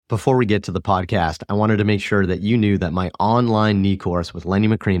Before we get to the podcast, I wanted to make sure that you knew that my online knee course with Lenny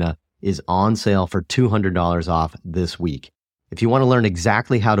Macrina is on sale for $200 off this week. If you want to learn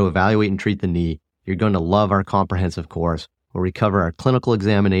exactly how to evaluate and treat the knee, you're going to love our comprehensive course where we cover our clinical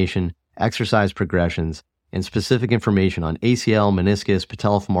examination, exercise progressions, and specific information on ACL, meniscus,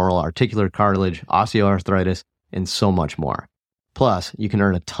 patellofemoral, articular cartilage, osteoarthritis, and so much more. Plus, you can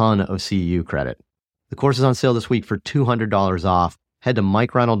earn a ton of CEU credit. The course is on sale this week for $200 off. Head to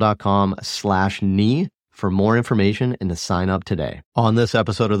MikeReinold.com/knee for more information and to sign up today. On this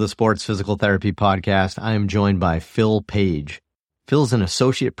episode of the Sports Physical Therapy Podcast, I am joined by Phil Page. Phil is an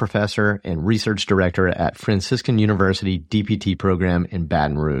associate professor and research director at Franciscan University DPT program in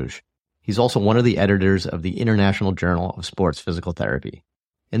Baton Rouge. He's also one of the editors of the International Journal of Sports Physical Therapy.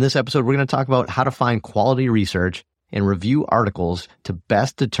 In this episode, we're going to talk about how to find quality research and review articles to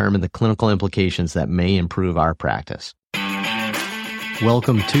best determine the clinical implications that may improve our practice.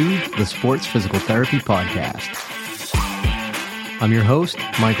 Welcome to the Sports Physical Therapy Podcast. I'm your host,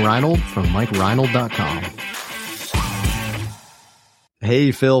 Mike Reinold from MikeReinold.com.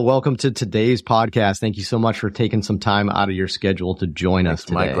 Hey, Phil, welcome to today's podcast. Thank you so much for taking some time out of your schedule to join us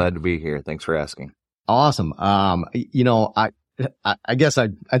today. Mike, glad to be here. Thanks for asking. Awesome. I guess I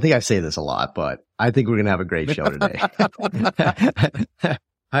think I say this a lot, but I think we're going to have a great show today.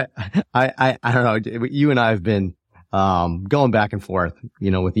 I don't know. You and I have been going back and forth,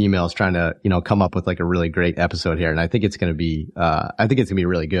 with emails trying to, come up with like a really great episode here. And I think it's going to be,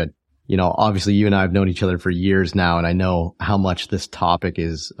 really good. Obviously you and I have known each other for years now, and I know how much this topic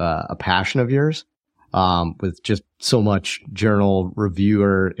is a passion of yours, with just so much journal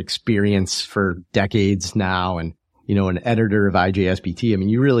reviewer experience for decades now. And, an editor of IJSPT. I mean,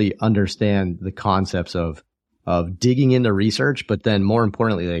 you really understand the concepts of digging into research, but then more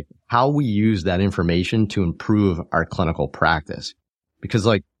importantly, like how we use that information to improve our clinical practice. Because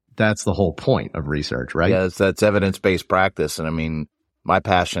that's the whole point of research, right? Yeah, that's evidence-based practice. And I mean, my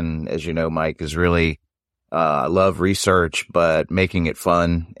passion, as you know, Mike, is really, I love research, but making it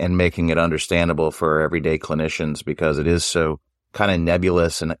fun and making it understandable for everyday clinicians, because it is so kind of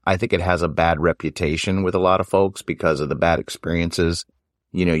nebulous. And I think it has a bad reputation with a lot of folks because of the bad experiences.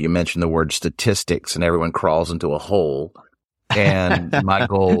 You mentioned the word statistics and everyone crawls into a hole. And my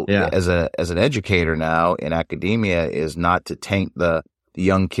goal as an educator now in academia is not to taint the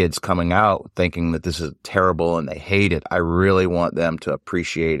young kids coming out thinking that this is terrible and they hate it. I really want them to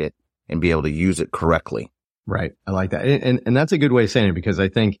appreciate it and be able to use it correctly. Right. I like that. And that's a good way of saying it, because I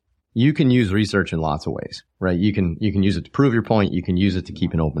think you can use research in lots of ways, right? You can use it to prove your point. You can use it to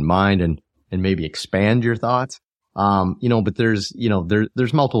keep an open mind and maybe expand your thoughts. But there's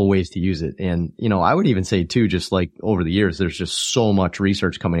multiple ways to use it. And, I would even say too, just like over the years, there's just so much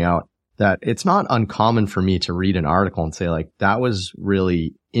research coming out that it's not uncommon for me to read an article and say like, that was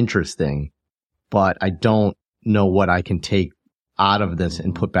really interesting, but I don't know what I can take out of this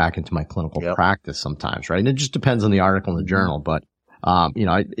and put back into my clinical practice sometimes, right? And it just depends on the article in the journal, but,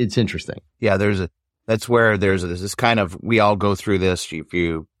 it's interesting. Yeah, that's where there's this kind of, we all go through this. If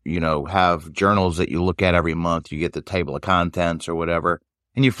you have journals that you look at every month, you get the table of contents or whatever,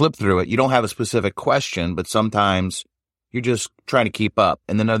 and you flip through it. You don't have a specific question, but sometimes you're just trying to keep up.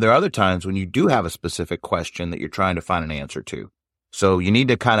 And then there are other times when you do have a specific question that you're trying to find an answer to. So you need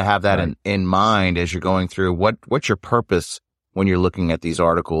to kind of have that in mind as you're going through what's your purpose when you're looking at these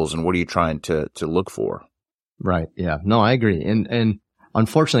articles, and what are you trying to look for? Right. Yeah. No, I agree. And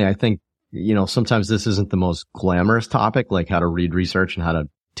unfortunately, I think, sometimes this isn't the most glamorous topic, like how to read research and how to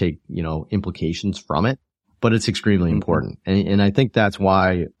take, implications from it, but it's extremely important. And I think that's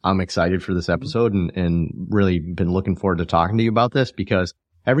why I'm excited for this episode and really been looking forward to talking to you about this, because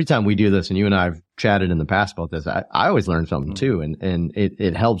every time we do this, and you and I have chatted in the past about this, I always learn something too. And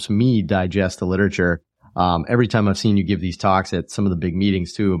it helps me digest the literature. Every time I've seen you give these talks at some of the big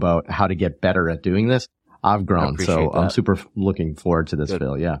meetings too about how to get better at doing this, I've grown. So I'm super looking forward to this, Good.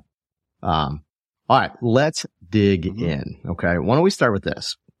 Phil. Yeah. All right, let's dig in. Okay. Why don't we start with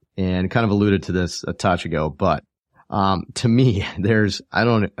this? And kind of alluded to this a touch ago, but, to me, I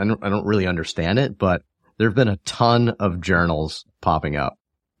don't really understand it, but there've been a ton of journals popping up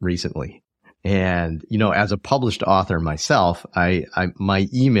recently. And, as a published author myself, my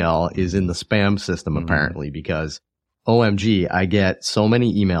email is in the spam system apparently, because OMG, I get so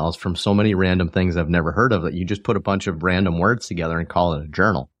many emails from so many random things I've never heard of that you just put a bunch of random words together and call it a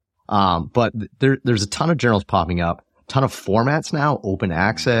journal. But there's a ton of journals popping up, ton of formats now, open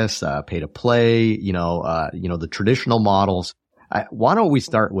access, pay to play, the traditional models. Why don't we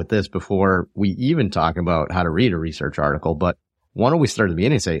start with this before we even talk about how to read a research article? But why don't we start at the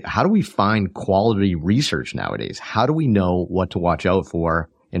beginning and say, how do we find quality research nowadays? How do we know what to watch out for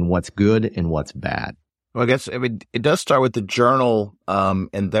and what's good and what's bad? Well, I mean, it does start with the journal,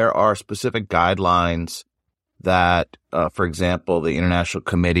 and there are specific guidelines that, for example, the International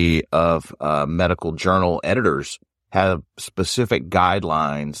Committee of Medical Journal Editors have specific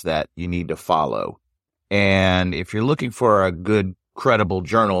guidelines that you need to follow. And if you're looking for a good, credible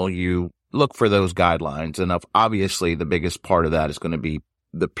journal, you look for those guidelines. And obviously, the biggest part of that is going to be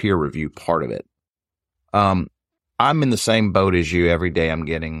the peer review part of it. I'm in the same boat as you. Every day I'm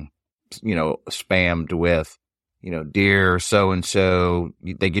getting, spammed with, dear so-and-so,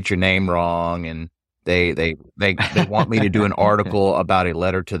 they get your name wrong, and they want me to do an article about a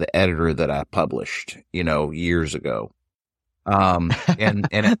letter to the editor that I published, years ago. And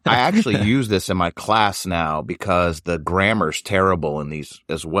I actually use this in my class now because the grammar's terrible in these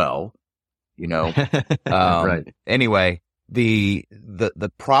as well, Right. Anyway, the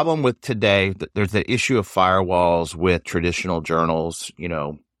problem with today, there's the issue of firewalls with traditional journals,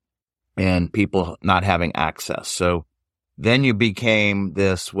 and people not having access. So then you became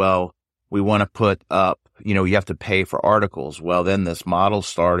this, well, we want to put up, you have to pay for articles. Well, then this model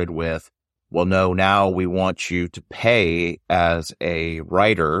started with, well, no, now we want you to pay as a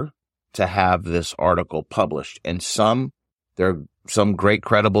writer to have this article published. And there are some great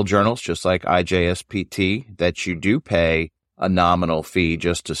credible journals, just like IJSPT, that you do pay a nominal fee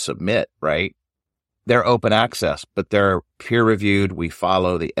just to submit, right? They're open access, but they're peer reviewed. We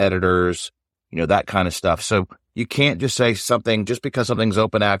follow the editors, that kind of stuff. So you can't just say something, just because something's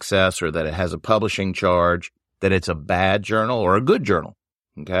open access or that it has a publishing charge, that it's a bad journal or a good journal.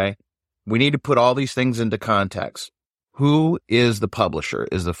 Okay. We need to put all these things into context. Who is the publisher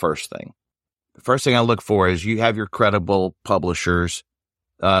is the first thing. The first thing I look for is you have your credible publishers,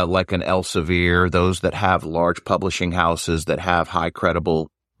 like an Elsevier, those that have large publishing houses that have high credible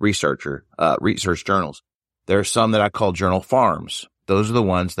research journals. There are some that I call journal farms. Those are the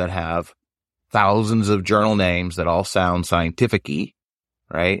ones that have thousands of journal names that all sound scientific-y,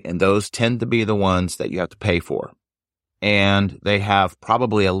 right? And those tend to be the ones that you have to pay for. And they have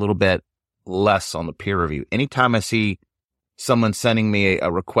probably a little bit less on the peer review. Anytime I see someone sending me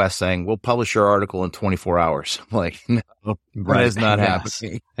a request saying, we'll publish your article in 24 hours, I'm like, no, that is not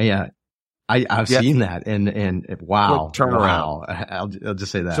happening. Yeah. I've seen that, and wow, turnaround. Wow. I'll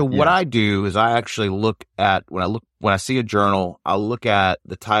just say that. So what I do is I actually look at, when I see a journal, I'll look at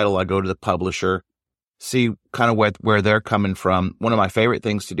the title, I go to the publisher, see kind of where they're coming from. One of my favorite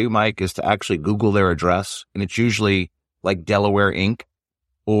things to do, Mike, is to actually Google their address, and it's usually like Delaware Inc.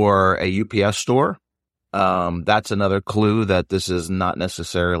 or a UPS store. That's another clue that this is not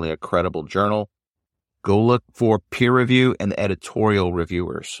necessarily a credible journal. Go look for peer review and editorial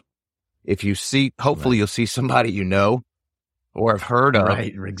reviewers. If you see, hopefully you'll see somebody or have heard of,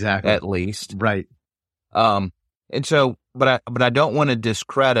 right, exactly, at least, right. And so, but I don't want to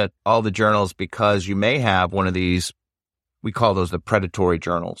discredit all the journals, because you may have one of these. We call those the predatory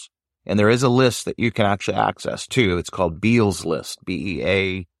journals, and there is a list that you can actually access too. It's called Beall's List,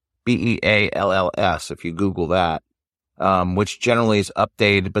 Bealls. If you Google that, which generally is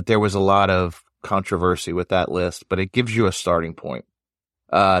updated, but there was a lot of controversy with that list. But it gives you a starting point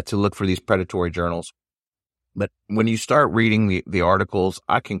to look for these predatory journals. But when you start reading the articles,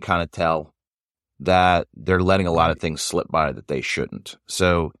 I can kind of tell that they're letting a lot of things slip by that they shouldn't.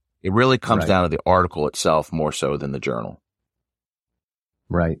 So it really comes down to the article itself more so than the journal.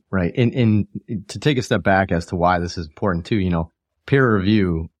 Right. And to take a step back as to why this is important too, peer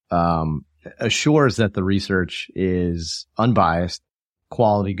review assures that the research is unbiased,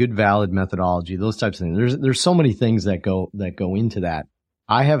 quality, good, valid methodology, those types of things. There's so many things that go into that.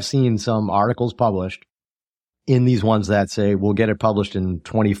 I have seen some articles published in these ones that say we'll get it published in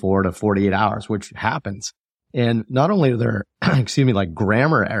 24 to 48 hours, which happens. And not only are there, like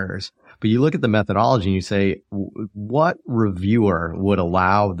grammar errors, but you look at the methodology and you say, what reviewer would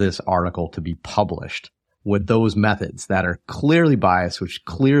allow this article to be published with those methods that are clearly biased, which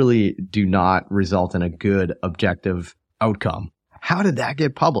clearly do not result in a good objective outcome? How did that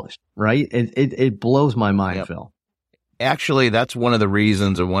get published? Right? It blows my mind, Phil. Actually, that's one of the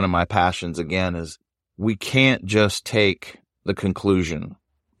reasons, or one of my passions, again, is we can't just take the conclusion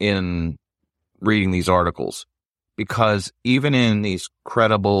in reading these articles, because even in these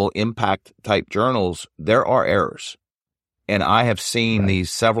credible impact type journals, there are errors. And I have seen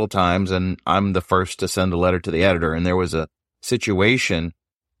these several times, and I'm the first to send a letter to the editor. And there was a situation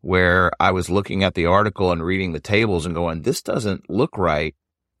where I was looking at the article and reading the tables and going, this doesn't look right.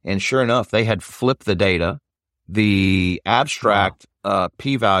 And sure enough, they had flipped the data. The abstract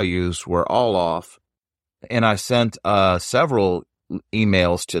p-values were all off. And I sent several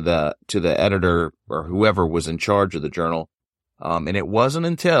emails to the editor or whoever was in charge of the journal, And it wasn't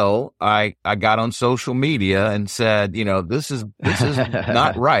until I got on social media and said, this is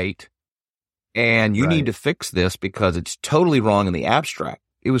not right. And you need to fix this because it's totally wrong in the abstract.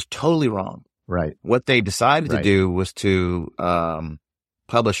 It was totally wrong. Right. What they decided to do was to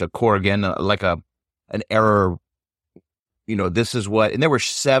publish a Corrigan, like an error. This is what, and there were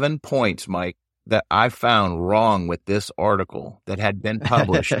 7 points, Mike, that I found wrong with this article that had been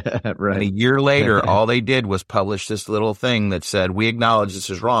published. And a year later, all they did was publish this little thing that said, we acknowledge this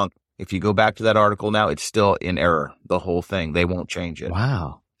is wrong. If you go back to that article now, it's still in error, the whole thing. They won't change it.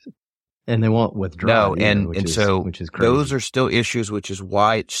 Wow. And they won't withdraw. No, which is crazy. Those are still issues, which is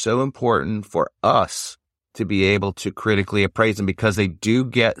why it's so important for us to be able to critically appraise them, because they do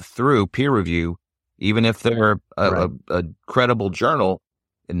get through peer review, even if they're a credible journal,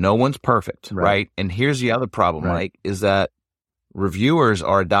 and no one's perfect, right? And here's the other problem, Mike, is that reviewers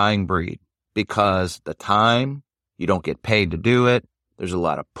are a dying breed because the time, you don't get paid to do it. There's a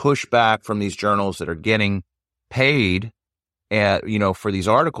lot of pushback from these journals that are getting paid for these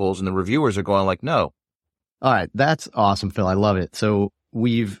articles, and the reviewers are going like, no. All right. That's awesome, Phil. I love it. So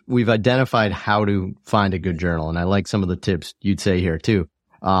we've identified how to find a good journal, and I like some of the tips you'd say here too.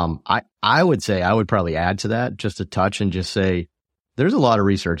 I would say I would probably add to that just a touch and just say, there's a lot of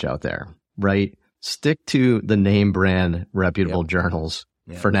research out there, right? Stick to the name brand reputable journals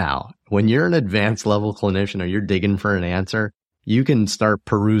for now. When you're an advanced level clinician or you're digging for an answer, you can start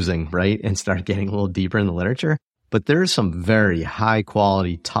perusing, right? And start getting a little deeper in the literature. But there's some very high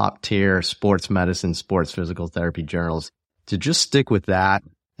quality, top tier sports medicine, sports physical therapy journals to just stick with that.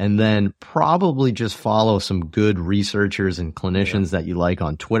 And then probably just follow some good researchers and clinicians that you like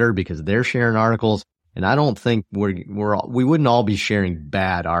on Twitter, because they're sharing articles. And I don't think we wouldn't all be sharing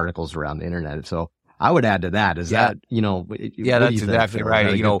bad articles around the internet. So I would add to that. Is that, that's exactly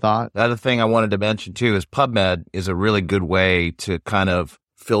right. The other thing I wanted to mention too is PubMed is a really good way to kind of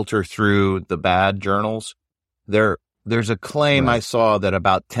filter through the bad journals. There's a claim I saw that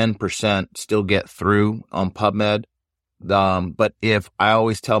about 10% still get through on PubMed. But I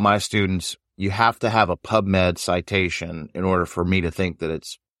always tell my students, you have to have a PubMed citation in order for me to think that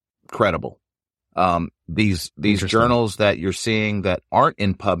it's credible. These journals that you're seeing that aren't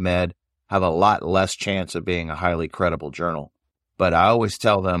in PubMed have a lot less chance of being a highly credible journal. But I always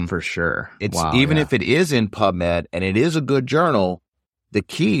tell them, for sure, if it is in PubMed and it is a good journal, the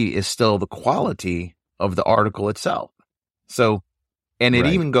key is still the quality of the article itself. So, and it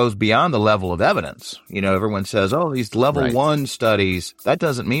even goes beyond the level of evidence. Everyone says, oh, these level 1 studies, that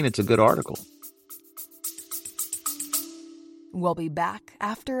doesn't mean it's a good article. We'll be back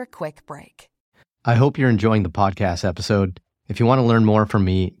after a quick break. I hope you're enjoying the podcast episode. If you want to learn more from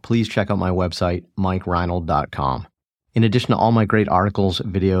me, please check out my website, MikeReinold.com. In addition to all my great articles,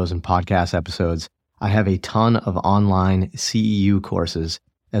 videos, and podcast episodes, I have a ton of online CEU courses,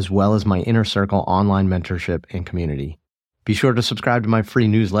 as well as my Inner Circle online mentorship and community. Be sure to subscribe to my free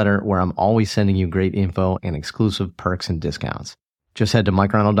newsletter, where I'm always sending you great info and exclusive perks and discounts. Just head to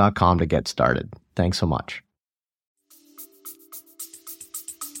MikeReinold.com to get started. Thanks so much.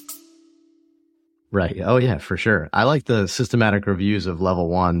 Right. Oh, yeah, for sure. I like the systematic reviews of level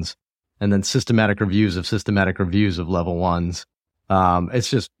 1s and then systematic reviews of level 1s. It's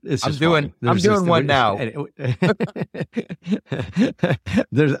just I'm doing one now.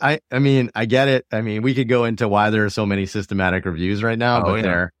 I get it. I mean, we could go into why there are so many systematic reviews right now, but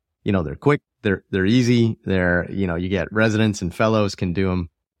they're quick. They're easy. You get residents and fellows can do them,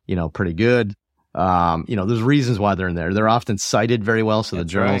 pretty good. There's reasons why they're in there. They're often cited very well. So the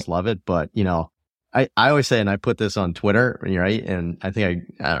journals love it, but I always say, and I put this on Twitter, right? And I think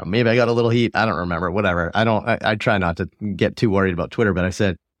I don't know, maybe I got a little heat. I don't remember, whatever. I try not to get too worried about Twitter, but I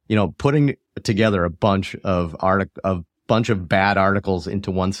said, putting together a bunch of bad articles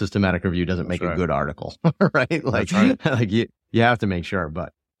into one systematic review doesn't make a good article, right? Like you have to make sure,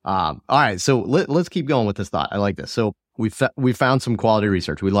 but, all right. So let's keep going with this thought. I like this. So we found some quality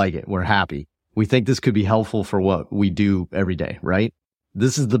research. We like it. We're happy. We think this could be helpful for what we do every day, right?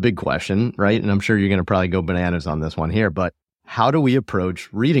 This is the big question, right? And I'm sure you're going to probably go bananas on this one here, but how do we approach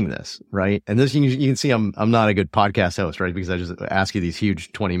reading this, right? And this, you can see I'm not a good podcast host, right? Because I just ask you these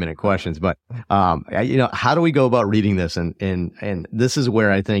huge 20-minute questions, but, how do we go about reading this? And this is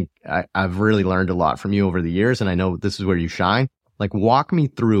where I think I've really learned a lot from you over the years. And I know this is where you shine. Like, walk me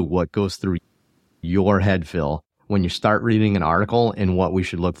through what goes through your head, Phil, when you start reading an article and what we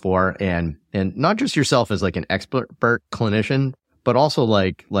should look for, and not just yourself as like an expert clinician, but also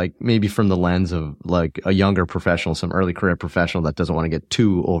like maybe from the lens of like a younger professional, some early career professional that doesn't want to get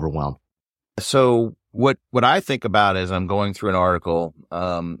too overwhelmed. So what I think about as I'm going through an article,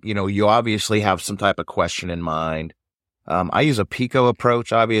 you obviously have some type of question in mind. I use a PICO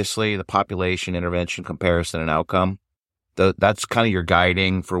approach, obviously, the population, intervention, comparison, and outcome. That's kind of your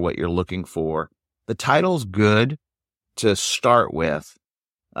guiding for what you're looking for. The title's good to start with,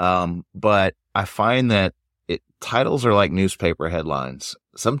 but I find that titles are like newspaper headlines.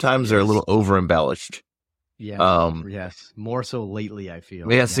 Sometimes they're a little over embellished. Yeah. Yes. More so lately, I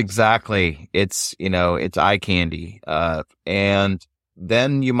feel. Yes, exactly. It's eye candy. And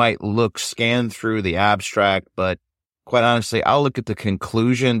then you might scan through the abstract, but quite honestly, I'll look at the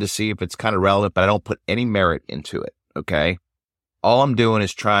conclusion to see if it's kind of relevant, but I don't put any merit into it. Okay. All I'm doing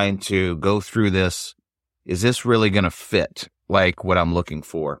is trying to go through this. Is this really going to fit like what I'm looking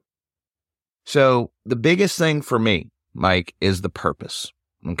for? So the biggest thing for me, Mike, is the purpose.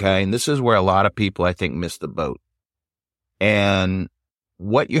 Okay. And this is where a lot of people, I think, miss the boat. And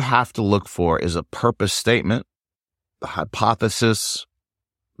what you have to look for is a purpose statement, the hypothesis,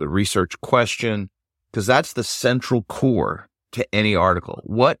 the research question, because that's the central core to any article.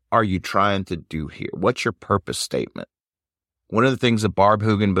 What are you trying to do here? What's your purpose statement? One of the things that Barb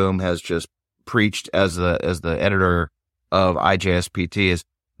Hugenboom has just preached as the editor of IJSPT is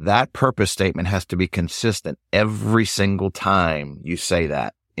that purpose statement has to be consistent every single time you say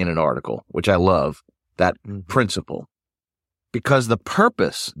that in an article, which I love, that principle. Because the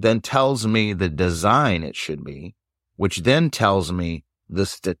purpose then tells me the design it should be, which then tells me the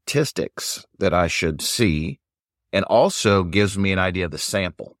statistics that I should see, and also gives me an idea of the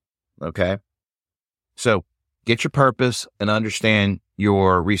sample. Okay? So get your purpose and understand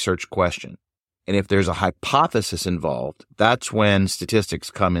your research question. And if there's a hypothesis involved, that's when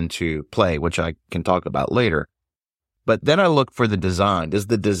statistics come into play, which I can talk about later. But then I look for the design. Does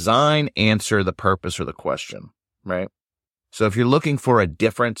the design answer the purpose or the question, right? So if you're looking for a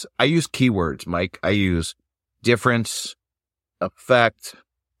difference, I use keywords, Mike. I use difference, effect,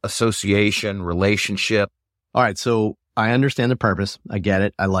 association, relationship. All right. So I understand the purpose. I get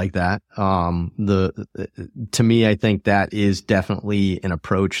it. I like that. To me, I think that is definitely an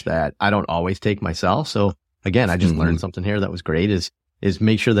approach that I don't always take myself. So again, I just learned something here that was great is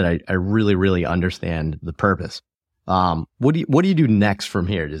make sure that I really, really understand the purpose. What do you do next from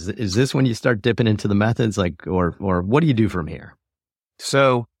here? Is this when you start dipping into the methods, or what do you do from here?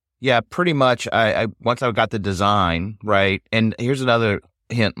 So yeah, pretty much. I once I've got the design right, and here's another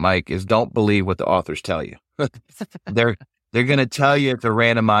hint, Mike, is don't believe what the authors tell you. They're going to tell you it's a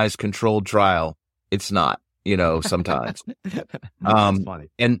randomized controlled trial. It's not, sometimes. That's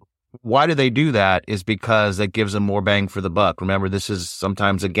funny. And why do they do that is because that gives them more bang for the buck. Remember, this is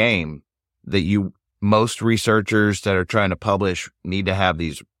sometimes a game that most researchers that are trying to publish need to have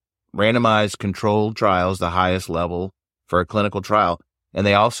these randomized controlled trials, the highest level for a clinical trial. And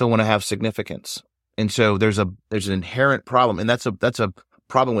they also want to have significance. And so there's an inherent problem. And that's a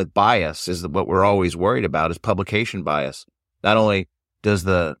problem with bias is that what we're always worried about is publication bias. Not only does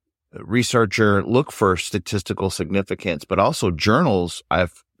the researcher look for statistical significance, but also journals, I'm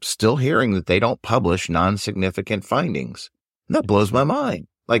still hearing that they don't publish non-significant findings. And that blows my mind.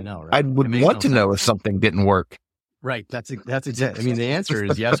 Like, I know, right? I would want to know if something didn't work. Right. That's exactly. I mean, the answer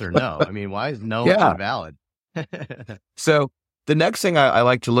is yes or no. I mean, why is no invalid? So the next thing I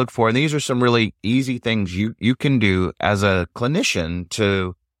like to look for, and these are some really easy things you can do as a clinician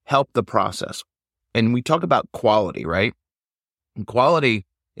to help the process. And we talk about quality, right? And quality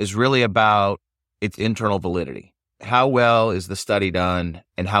is really about its internal validity. How well is the study done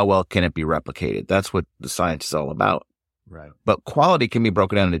and how well can it be replicated? That's what the science is all about. Right. But quality can be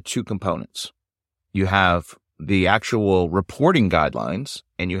broken down into two components. You have the actual reporting guidelines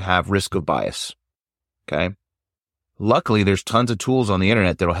and you have risk of bias. Okay. Luckily, there's tons of tools on the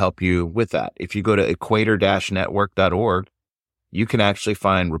internet that'll help you with that. If you go to equator-network.org, you can actually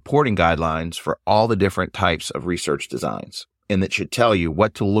find reporting guidelines for all the different types of research designs. And that should tell you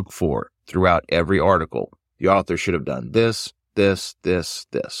what to look for throughout every article. The author should have done this, this, this,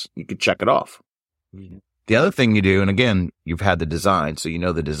 this. You can check it off. Mm-hmm. The other thing you do, and again, you've had the design, so you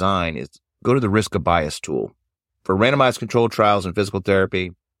know the design, is go to the risk of bias tool. For randomized controlled trials in physical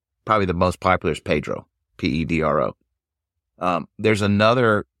therapy, probably the most popular is PEDRO, PEDRO. There's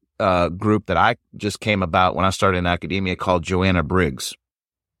another group that I just came about when I started in academia called Joanna Briggs.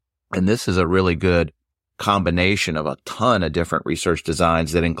 And this is a really good combination of a ton of different research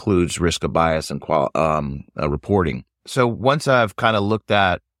designs that includes risk of bias and reporting. So once I've kind of looked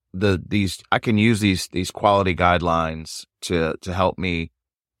at these, I can use these quality guidelines to help me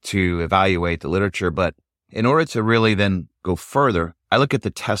to evaluate the literature. But in order to really then go further, I look at the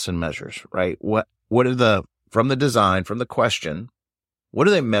tests and measures, right? What are from the design, from the question, what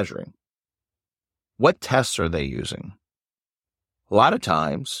are they measuring? What tests are they using? A lot of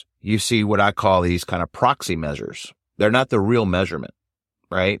times you see what I call these kind of proxy measures They're not the real measurement,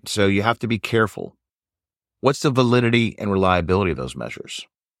 right? So you have to be careful. What's the validity and reliability of those measures?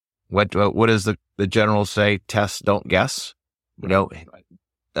 What does the general say? Test, don't guess. You know,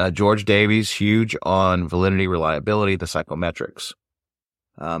 George Davies, huge on validity, reliability, the psychometrics.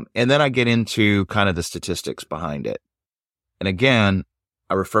 And then I get into kind of the statistics behind it. And again,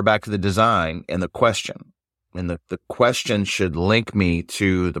 I refer back to the design and the question. And the question should link me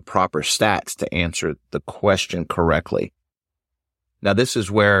to the proper stats to answer the question correctly. Now, this is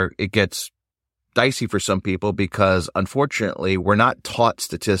where it gets dicey for some people because, unfortunately, we're not taught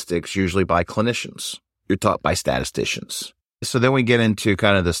statistics usually by clinicians. You're taught by statisticians. So then we get into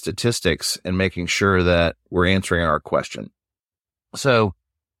kind of the statistics and making sure that we're answering our question. So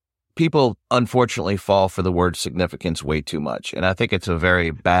people, unfortunately, fall for the word significance way too much. And I think it's a very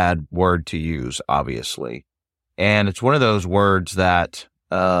bad word to use, obviously. And it's one of those words that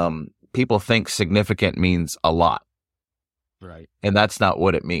people think significant means a lot. Right. And that's not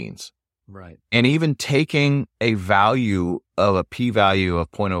what it means. Right. And even taking a value of a p-value of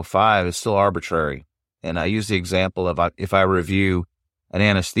 0.05 is still arbitrary. And I use the example of if I review an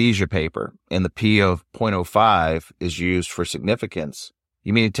anesthesia paper and the p of 0.05 is used for significance,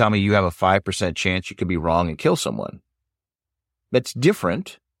 you mean to tell me you have a 5% chance you could be wrong and kill someone? That's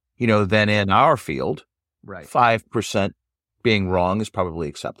different, than in our field. Right. 5% being wrong is probably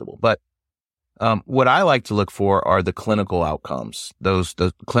acceptable. But what I like to look for are the clinical outcomes,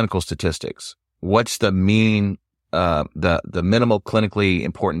 the clinical statistics. What's the mean, the minimal clinically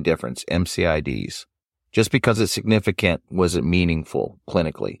important difference, MCIDs? Just because it's significant, was it meaningful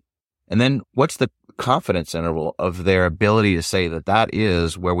clinically? And then what's the confidence interval of their ability to say that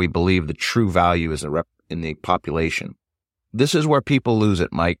is where we believe the true value is in the population? This is where people lose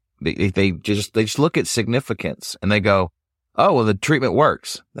it, Mike. They just look at significance and they go, oh, well, the treatment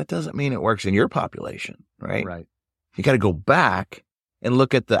works. That doesn't mean it works in your population, right? Right. You got to go back and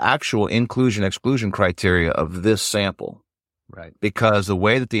look at the actual inclusion-exclusion criteria of this sample. Right. Because the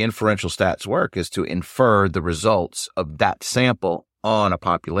way that the inferential stats work is to infer the results of that sample on a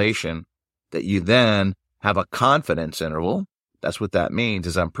population that you then have a confidence interval. That's what that means,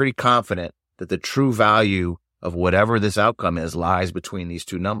 is I'm pretty confident that the true value of whatever this outcome is lies between these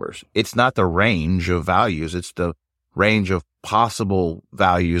two numbers. It's not the range of values. It's the range of possible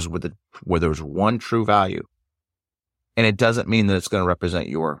values where there's one true value. And it doesn't mean that it's going to represent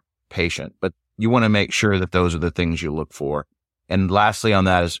your patient, but you want to make sure that those are the things you look for. And lastly on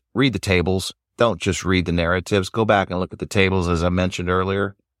that is read the tables. Don't just read the narratives. Go back and look at the tables, as I mentioned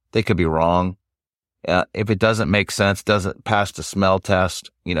earlier. They could be wrong. If it doesn't make sense, doesn't pass the smell test,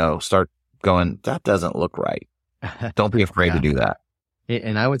 start going, that doesn't look right. Don't be afraid to do that.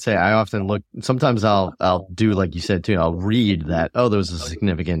 And I would say I often look, sometimes I'll do like you said too, I'll read that, oh, there was a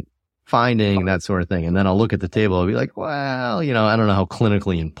significant finding, that sort of thing. And then I'll look at the table and be like, well, I don't know how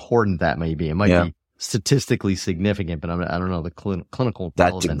clinically important that may be. It might be statistically significant, but I don't know the clinical.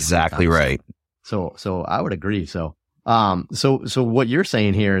 That's exactly right. So I would agree. So what you're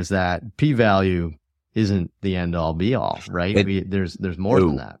saying here is that p-value isn't the end all be all, right? There's more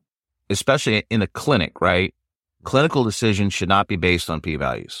than that. Especially in the clinic, right? Clinical decisions should not be based on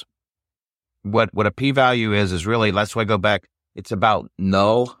p-values. What a p-value is really, that's why I go back. It's about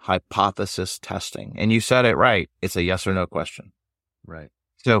null hypothesis testing. And you said it right. It's a yes or no question. Right.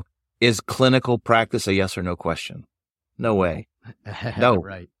 So is clinical practice a yes or no question? No way. No.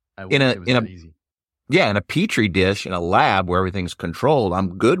 Right. In a petri dish in a lab where everything's controlled,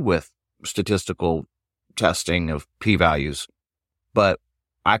 I'm good with statistical testing of p-values, but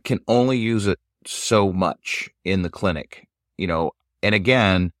I can only use it so much in the clinic, and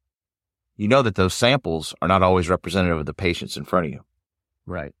again, that those samples are not always representative of the patients in front of you.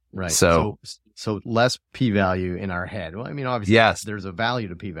 Right. Right. So less p-value in our head. Well, I mean, obviously yes, there's a value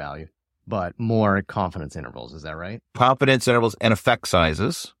to p-value, but more confidence intervals. Is that right? Confidence intervals and effect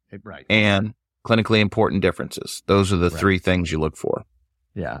sizes. Right. And clinically important differences. Those are the three things you look for.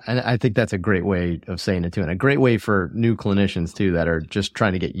 Yeah. And I think that's a great way of saying it too. And a great way for new clinicians too, that are just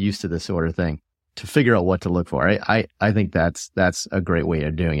trying to get used to this sort of thing, to figure out what to look for. I think that's a great way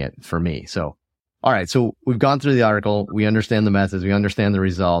of doing it for me. So, all right. So we've gone through the article. We understand the methods. We understand the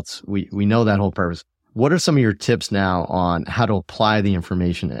results. We know that whole purpose. What are some of your tips now on how to apply the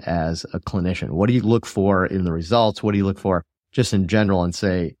information as a clinician? What do you look for in the results? What do you look for just in general, and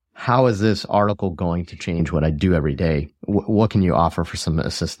say, how is this article going to change what I do every day? What can you offer for some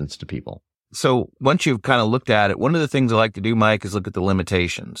assistance to people? So once you've kind of looked at it, one of the things I like to do, Mike, is look at the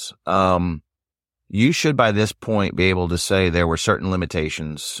limitations. You should, by this point, be able to say there were certain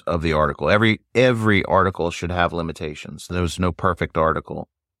limitations of the article. Every article should have limitations. There's no perfect article.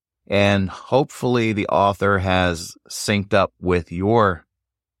 And hopefully the author has synced up with your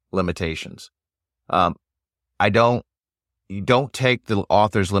limitations. You don't take the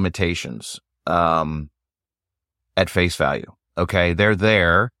author's limitations at face value. Okay, they're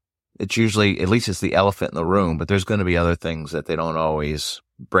there. It's usually, at least it's the elephant in the room, but there's going to be other things that they don't always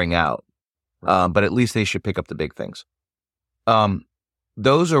bring out. But at least they should pick up the big things.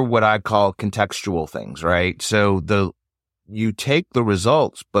 Those are what I call contextual things, right? So you take the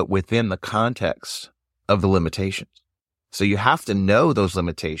results, but within the context of the limitations. So you have to know those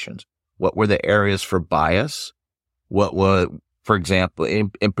limitations. What were the areas for bias? What was, for example,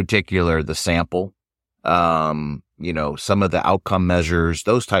 in particular, the sample, some of the outcome measures,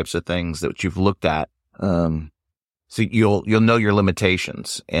 those types of things that you've looked at. So you'll know your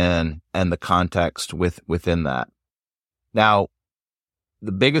limitations and the context within that. Now,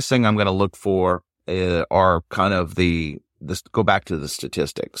 the biggest thing I'm going to look for are kind of go back to the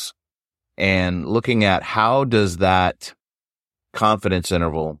statistics and looking at how does that confidence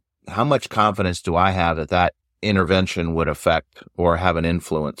interval, how much confidence do I have that intervention would affect or have an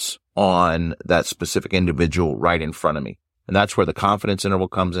influence on that specific individual right in front of me. And that's where the confidence interval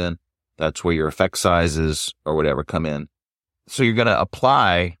comes in. That's where your effect sizes or whatever come in. So you're going to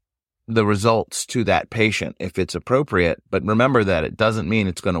apply the results to that patient if it's appropriate. But remember that it doesn't mean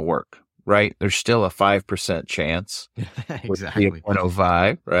it's going to work, right? There's still a 5% chance. Exactly.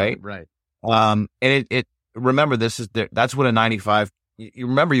 0.05, right? Right. And remember, that's what a 95, you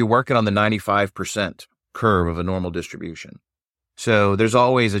remember you're working on the 95% curve of a normal distribution. So there's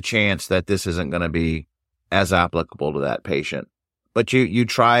always a chance that this isn't going to be as applicable to that patient. But you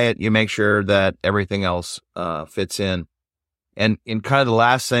try it, you make sure that everything else fits in. And kind of the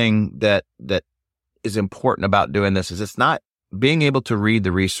last thing that is important about doing this is it's not being able to read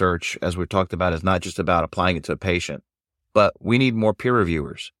the research, as we talked about, is not just about applying it to a patient, but we need more peer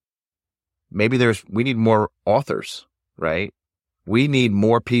reviewers. Maybe we need more authors, right? We need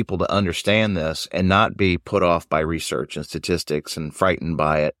more people to understand this and not be put off by research and statistics and frightened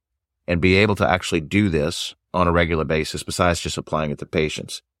by it, and be able to actually do this on a regular basis besides just applying it to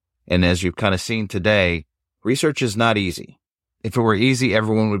patients. And as you've kind of seen today, research is not easy. If it were easy,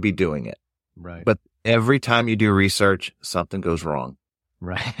 everyone would be doing it. Right. But every time you do research, something goes wrong.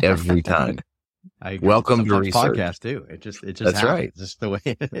 Right. Every time. I agree. Welcome to Sometimes research. Podcast too. It just That's happens. right. It's just the way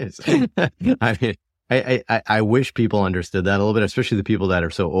it is. I mean, I wish people understood that a little bit, especially the people that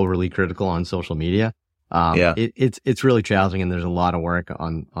are so overly critical on social media. It's really challenging, and there's a lot of work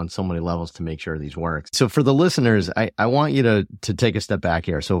on so many levels to make sure these work. So for the listeners, I want you to take a step back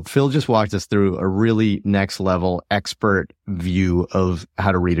here. So Phil just walked us through a really next level expert view of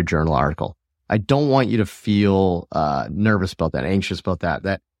how to read a journal article. I don't want you to feel nervous about that, anxious about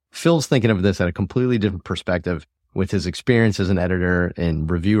that Phil's thinking of this at a completely different perspective with his experience as an editor and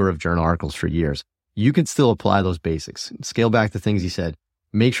reviewer of journal articles for years. You can still apply those basics, scale back the things he said.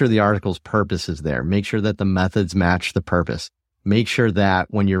 Make sure the article's purpose is there. Make sure that the methods match the purpose. Make sure that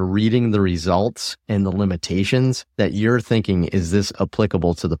when you're reading the results and the limitations, that you're thinking, is this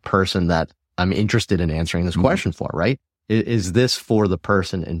applicable to the person that I'm interested in answering this question for, right? Is this for the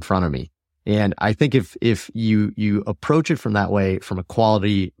person in front of me? And I think if you approach it from that way, from a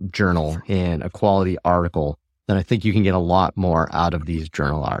quality journal and a quality article, then I think you can get a lot more out of these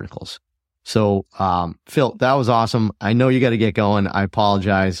journal articles. So, Phil, that was awesome. I know you got to get going. I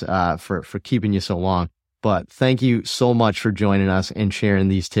apologize, for keeping you so long, but thank you so much for joining us and sharing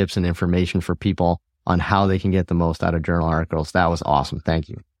these tips and information for people on how they can get the most out of journal articles. That was awesome. Thank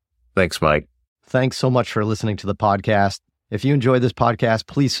you. Thanks, Mike. Thanks so much for listening to the podcast. If you enjoyed this podcast,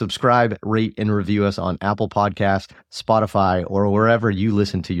 please subscribe, rate, and review us on Apple Podcasts, Spotify, or wherever you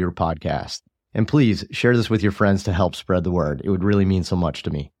listen to your podcast. And please share this with your friends to help spread the word. It would really mean so much to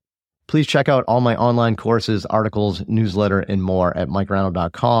me. Please check out all my online courses, articles, newsletter, and more at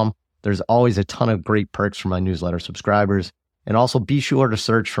MikeReinold.com. There's always a ton of great perks for my newsletter subscribers. And also be sure to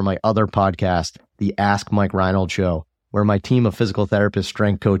search for my other podcast, The Ask Mike Reinold Show, where my team of physical therapists,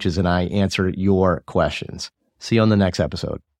 strength coaches, and I answer your questions. See you on the next episode.